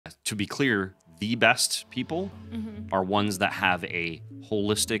to be clear, the best people are ones that have a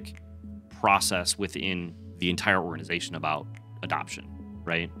holistic process within the entire organization about adoption,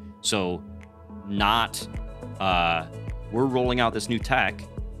 right? So not, we're rolling out this new tech,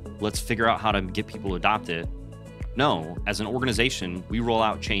 let's figure out how to get people to adopt it. No, as an organization, we roll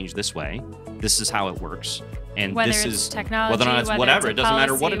out change this way. This is how it works. And whether this it's is technology, whether or not it's whatever, it doesn't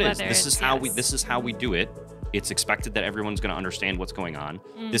matter what it is. This This is how we do it. It's expected that everyone's going to understand what's going on.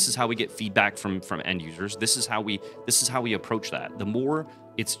 This is how we get feedback from end users. This is how we approach that. The more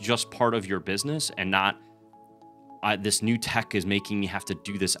it's just part of your business and not this new tech is making you have to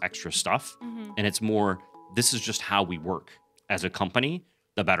do this extra stuff, and it's more this is just how we work as a company,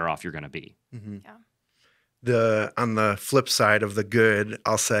 the better off you're going to be. Yeah. On the flip side of the good,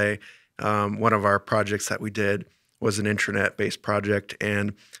 I'll say one of our projects that we did was an intranet-based project,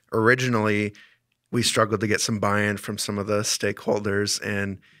 and originally we struggled to get some buy-in from some of the stakeholders,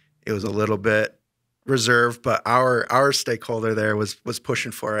 and it was a little bit reserved, but our stakeholder there was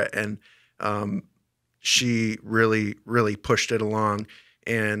pushing for it, and she really, really pushed it along.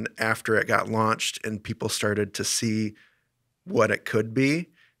 And after it got launched and people started to see what it could be,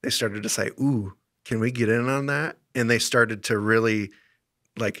 they started to say, ooh, can we get in on that? And they started to really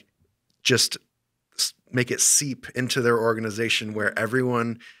like just make it seep into their organization where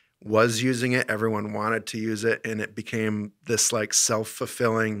everyone was using it, everyone wanted to use it, and it became this like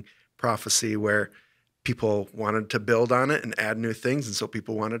self-fulfilling prophecy where people wanted to build on it and add new things, and so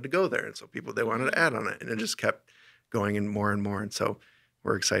people wanted to go there, and so they wanted to add on it, and it just kept going in more and more, and so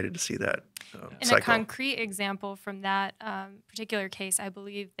we're excited to see that cycle. A concrete example from that particular case, I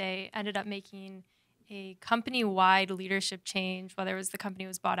believe they ended up making a company-wide leadership change, whether it was the company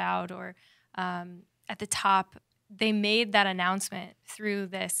was bought out or at the top, they made that announcement through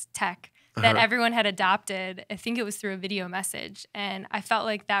this tech that everyone had adopted. I think it was through a video message. And I felt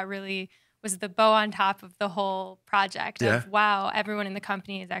like that really was the bow on top of the whole project of, wow, everyone in the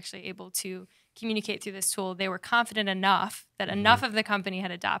company is actually able to communicate through this tool. They were confident enough that enough of the company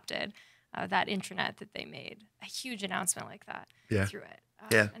had adopted that intranet that they made a huge announcement like that through it.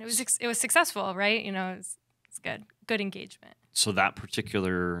 And it was successful, right? You know, it's good engagement. So that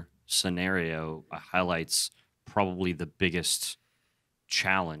particular scenario highlights probably the biggest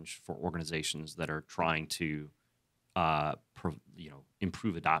challenge for organizations that are trying to,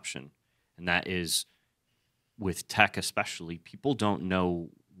 improve adoption, and that is with tech, especially. People don't know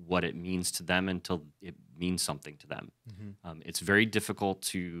what it means to them until it means something to them. It's very difficult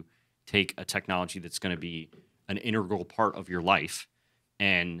to take a technology that's going to be an integral part of your life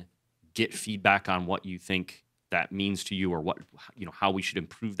and get feedback on what you think that means to you, or what how we should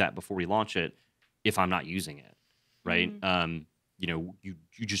improve that before we launch it. If I'm not using it, right?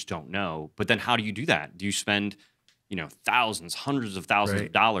 You just don't know. But then how do you do that? Do you spend thousands, hundreds of thousands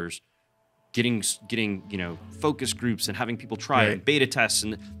of dollars getting focus groups and having people try and beta tests,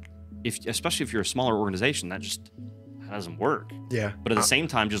 and especially if you're a smaller organization, that doesn't work. But at the same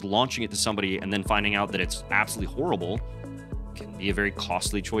time, just launching it to somebody and then finding out that it's absolutely horrible can be a very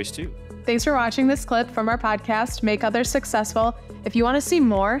costly choice too. Thanks for watching this clip from our podcast, Make Others Successful. If you want to see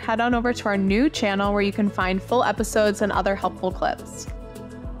more, head on over to our new channel where you can find full episodes and other helpful clips.